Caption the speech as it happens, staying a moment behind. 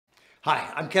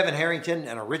Hi, I'm Kevin Harrington,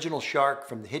 an original shark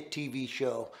from the hit TV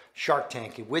show Shark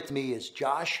Tank. And with me is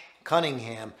Josh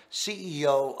Cunningham,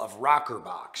 CEO of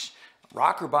rokrbox.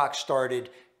 rokrbox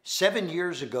started 7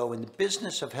 years ago in the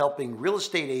business of helping real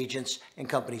estate agents and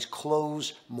companies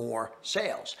close more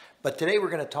sales. But today we're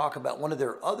going to talk about one of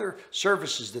their other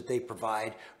services that they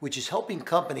provide, which is helping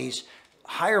companies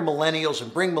hire millennials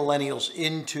and bring millennials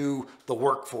into the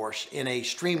workforce in a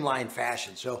streamlined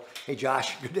fashion. So, hey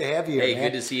Josh, good to have you. Hey, man.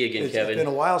 good to see you again, Kevin. It's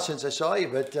been a while since I saw you,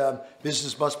 but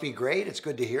business must be great. It's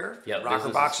good to hear. Yep,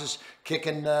 rokrbox is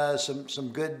kicking some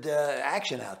good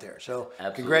action out there. So,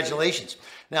 Absolutely. Congratulations.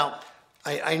 Now,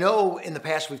 I know in the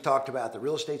past we've talked about the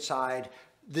real estate side.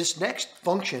 This next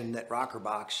function that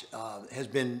rokrbox has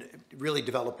been really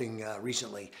developing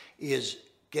recently is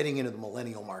getting into the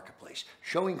millennial marketplace,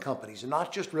 showing companies, and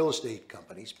not just real estate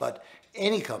companies, but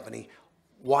any company,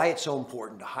 why it's so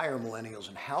important to hire millennials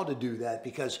and how to do that,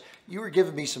 because you were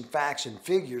giving me some facts and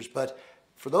figures, but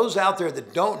for those out there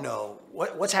that don't know,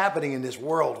 what's happening in this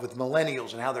world with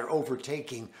millennials and how they're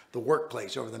overtaking the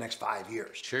workplace over the next 5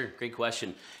 years? Sure, great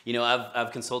question. You know,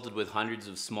 I've consulted with hundreds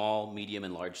of small, medium,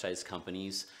 and large-sized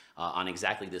companies on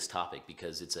exactly this topic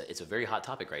because it's a very hot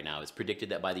topic right now. It's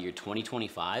predicted that by the year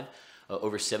 2025,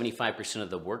 over 75% of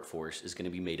the workforce is going to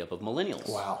be made up of millennials.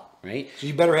 Wow. Right? So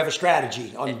you better have a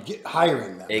strategy on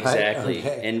hiring them. Exactly. Right?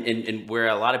 Okay. And where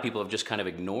a lot of people have just kind of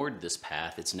ignored this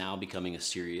path, it's now becoming a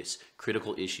serious,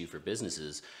 critical issue for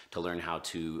businesses to learn how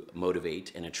to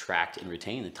motivate and attract and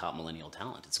retain the top millennial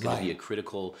talent. It's going to be a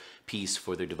critical piece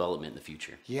for their development in the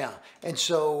future. Yeah. And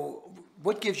so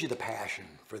what gives you the passion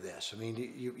for this? I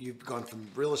mean, you've gone from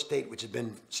real estate, which has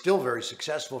been still very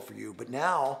successful for you, but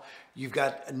now you've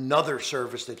got another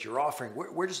service that you're offering.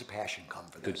 Where does the passion come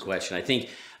for this? Good question. I think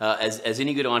as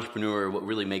any good entrepreneur, what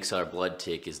really makes our blood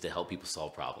tick is to help people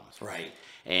solve problems. Right.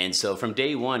 And so from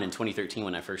day one in 2013,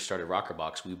 when I first started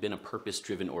rokrbox, we've been a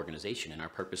purpose-driven organization, and our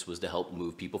purpose was to help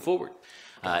move people forward.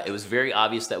 It was very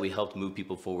obvious that we helped move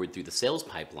people forward through the sales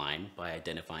pipeline by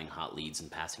identifying hot leads and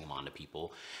passing them on to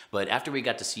people. But after we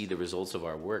got to see the results of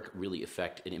our work really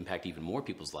affect and impact even more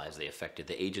people's lives, they affected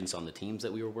the agents on the teams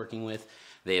that we were working with.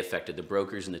 They affected the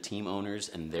brokers and the team owners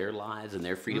and their lives and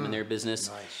their freedom in their business.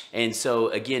 Nice. And so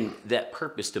again, that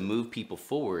purpose to move people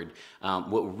forward,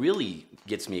 what really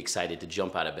gets me excited to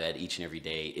jump out of bed each and every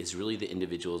day is really the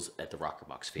individuals at the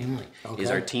rokrbox family. Is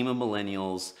our team of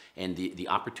millennials and the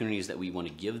opportunities that we want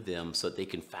to give them so that they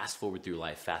can fast forward through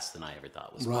life faster than I ever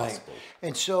thought was possible.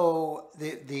 And so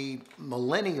the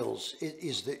millennials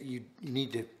is that you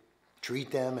need to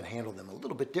treat them and handle them a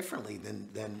little bit differently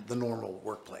than the normal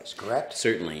workplace, correct?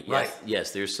 Certainly, yes. Right.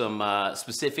 Yes, there's some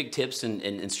specific tips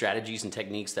and strategies and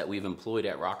techniques that we've employed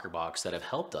at rokrbox that have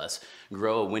helped us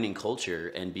grow a winning culture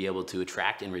and be able to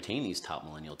attract and retain these top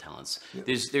millennial talents.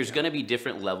 There's going to be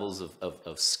different levels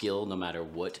of skill no matter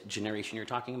what generation you're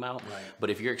talking about. Right.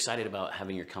 But if you're excited about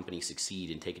having your company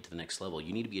succeed and take it to the next level,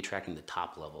 you need to be attracting the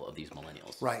top level of these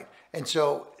millennials. Right. And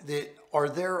so are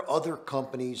there other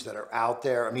companies that are out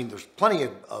there? I mean, there's plenty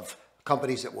of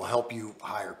companies that will help you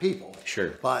hire people.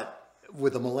 Sure. But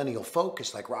with a millennial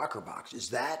focus like rokrbox, is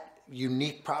that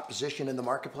unique proposition in the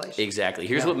marketplace? Exactly.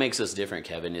 Here's what makes us different,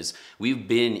 Kevin, is we've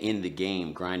been in the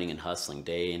game grinding and hustling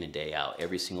day in and day out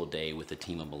every single day with a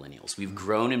team of millennials. We've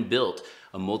grown and built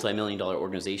a multi-million-dollar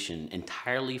organization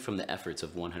entirely from the efforts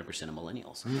of 100% of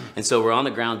millennials. And so we're on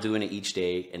the ground doing it each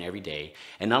day and every day.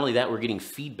 And not only that, we're getting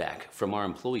feedback from our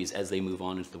employees as they move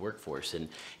on into the workforce. And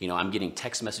you know, I'm getting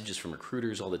text messages from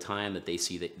recruiters all the time that they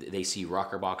see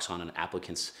rokrbox on an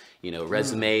applicant's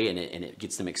resume, and it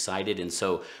gets them excited. And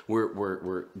so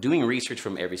we're doing research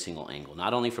from every single angle,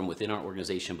 not only from within our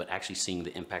organization, but actually seeing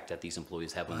the impact that these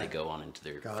employees have when they go on into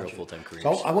their real full-time careers.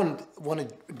 So I want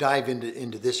to dive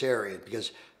into this area because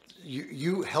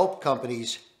you help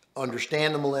companies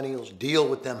understand the millennials, deal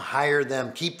with them, hire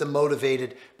them, keep them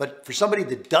motivated. But for somebody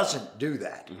that doesn't do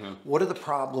that, what are the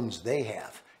problems they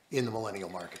have in the millennial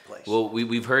marketplace? Well,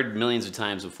 we've heard millions of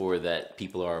times before that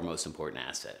people are our most important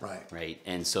asset. Right.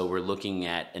 And so we're looking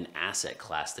at an asset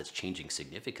class that's changing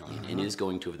significantly and is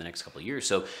going to over the next couple of years.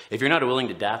 So if you're not willing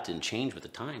to adapt and change with the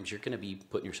times, you're going to be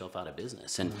putting yourself out of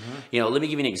business. And let me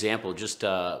give you an example. Just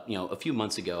a few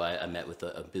months ago, I met with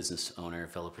a business owner, a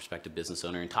fellow prospective business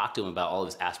owner, and talked to him about all of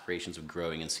his aspirations of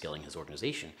growing and scaling his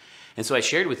organization. And so I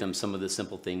shared with him some of the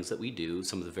simple things that we do,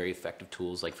 some of the very effective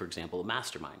tools, like for example, a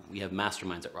mastermind. We have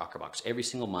masterminds at rokrbox. Every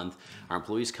single month, our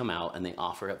employees come out and they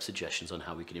offer up suggestions on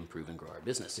how we can improve and grow our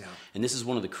business. And this is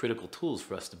one of the critical tools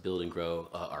for us to build and grow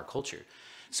our culture.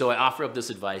 So I offer up this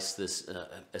advice, this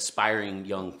aspiring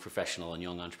young professional and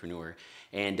young entrepreneur.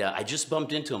 And I just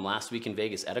bumped into him last week in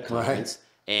Vegas at a conference.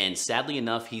 And sadly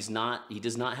enough, he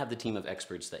does not have the team of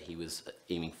experts that he was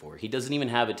aiming for. He doesn't even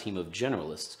have a team of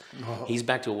generalists. Oh. He's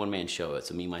back to a one-man show.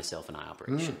 It's a me, myself, and I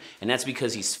operation. And that's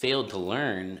because he's failed to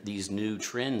learn these new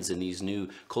trends and these new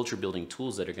culture building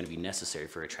tools that are going to be necessary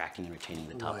for attracting and retaining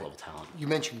the top level talent. You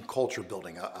mentioned culture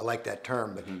building. I like that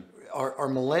term, but are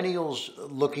millennials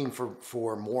looking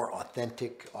for more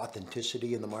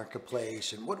authenticity in the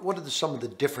marketplace? And what are some of the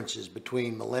differences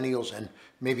between millennials and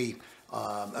maybe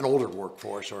an older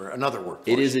workforce or another workforce?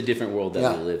 It is a different world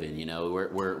that we live in. You know,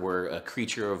 we're a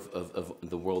creature of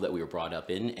the world that we were brought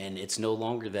up in, and it's no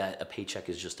longer that a paycheck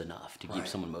is just enough to keep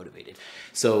someone motivated.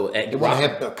 So they want to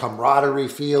have a camaraderie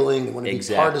feeling. They want to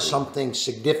be part of something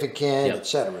significant, et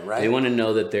cetera, right? They want to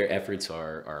know that their efforts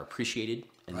are appreciated.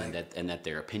 And that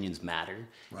their opinions matter,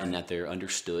 and that they're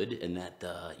understood, and that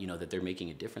that they're making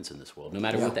a difference in this world, no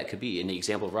matter what that could be. In the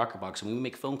example of rokrbox, when we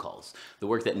make phone calls, the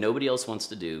work that nobody else wants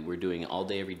to do, we're doing it all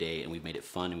day, every day, and we've made it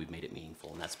fun and we've made it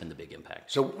meaningful, and that's been the big impact.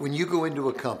 So when you go into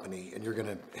a company and you're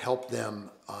going to help them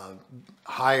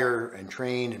hire and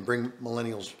train and bring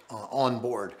millennials on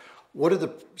board, what are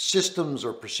the systems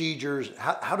or procedures?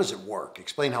 How does it work?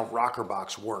 Explain how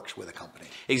rokrbox works with a company.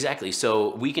 Exactly.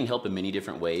 So we can help in many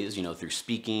different ways, through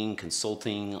speaking,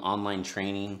 consulting, online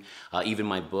training, even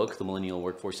my book, The Millennial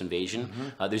Workforce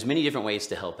Invasion. There's many different ways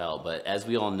to help out, but as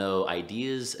we all know,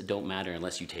 ideas don't matter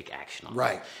unless you take action on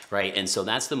them. Right. And so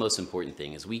that's the most important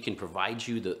thing, is we can provide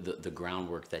you the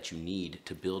groundwork that you need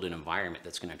to build an environment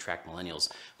that's going to attract millennials,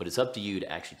 but it's up to you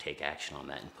to actually take action on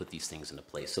that and put these things into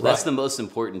place. So that's the most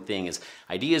important thing. Is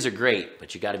ideas are great,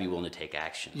 but you got to be willing to take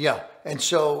action. Yeah, and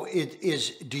so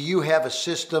do you have a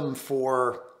system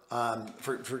for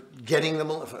getting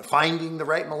them, finding the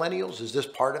right millennials? Is this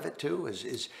part of it too?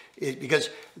 Because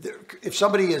if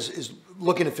somebody is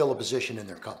looking to fill a position in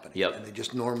their company, and they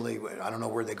just normally, I don't know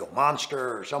where they go,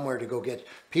 Monster or somewhere to go get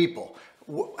people,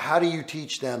 how do you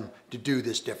teach them to do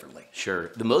this differently?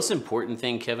 Sure. The most important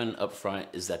thing, Kevin, up front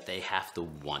is that they have to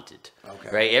want it.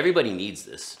 Right? Everybody needs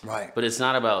this. Right. But it's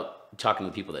not about talking to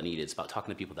the people that need it. It's about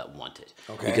talking to people that want it.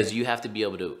 Because you have to be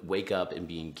able to wake up and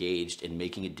be engaged in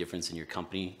making a difference in your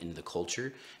company, in the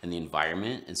culture, and the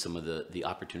environment, and some of the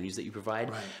opportunities that you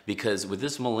provide. Because with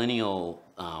this millennial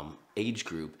age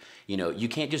group, you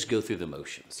can't just go through the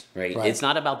motions. Right? It's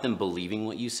not about them believing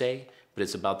what you say, but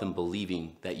it's about them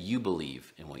believing that you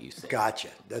believe in what you say. Gotcha.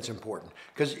 That's important.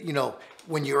 Because,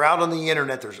 when you're out on the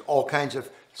internet, there's all kinds of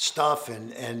stuff,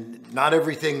 and not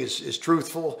everything is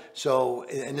truthful. So,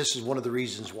 and this is one of the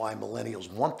reasons why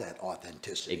millennials want that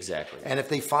authenticity. Exactly. And if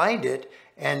they find it,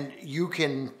 and you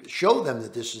can show them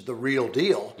that this is the real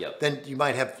deal, then you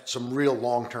might have some real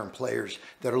long-term players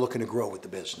that are looking to grow with the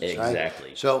business. Exactly.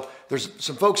 Right? So there's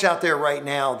some folks out there right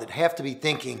now that have to be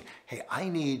thinking, hey, I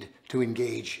need to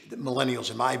engage the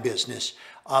millennials in my business.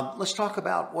 Let's talk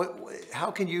about how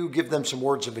can you give them some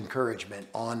words of encouragement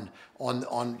on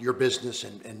your business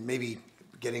and maybe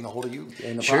getting a hold of you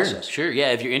in the process. Sure.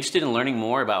 Yeah. If you're interested in learning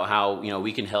more about how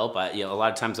we can help, a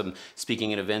lot of times I'm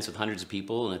speaking at events with hundreds of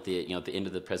people, and at the end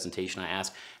of the presentation, I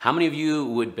ask, how many of you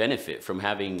would benefit from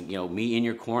having me in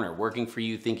your corner, working for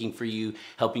you, thinking for you,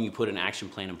 helping you put an action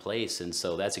plan in place? And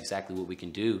so that's exactly what we can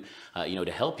do,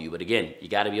 to help you. But again, you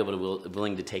got to be able to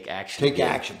willing to take action. Take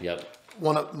action. Yep.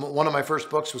 One of my first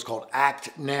books was called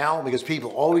Act Now, because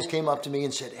people always came up to me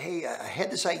and said, hey, I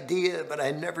had this idea, but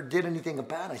I never did anything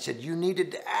about it. I said, you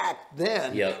needed to act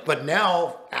then, but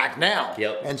now, act now.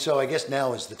 And so I guess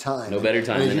now is the time. No better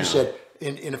time than now. As you said,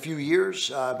 in a few years,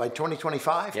 by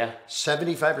 2025,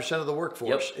 75% of the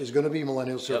workforce is going to be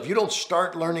millennials. So if you don't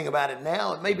start learning about it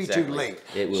now, it may be too late.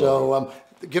 It will. So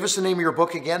give us the name of your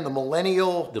book again, The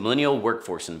Millennial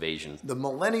Workforce Invasion. The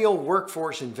Millennial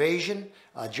Workforce Invasion.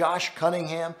 Josh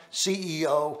Cunningham,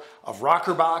 CEO of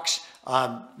rokrbox.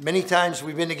 Many times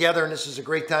we've been together, and this is a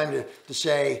great time to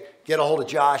say, get a hold of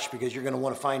Josh, because you're going to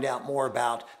want to find out more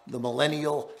about the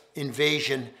millennial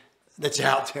invasion that's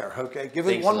out there. Okay, give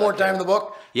it one more time, the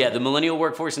book. Yeah, The Millennial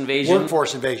Workforce Invasion.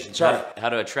 Workforce Invasion, sorry. How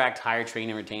to attract, hire, train,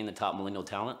 and retain the top millennial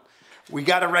talent. We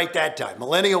got it right that time.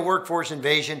 Millennial Workforce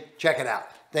Invasion. Check it out.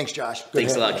 Thanks, Josh.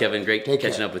 Thanks a lot, Kevin. Great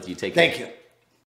catching up with you. Take care. Thank you.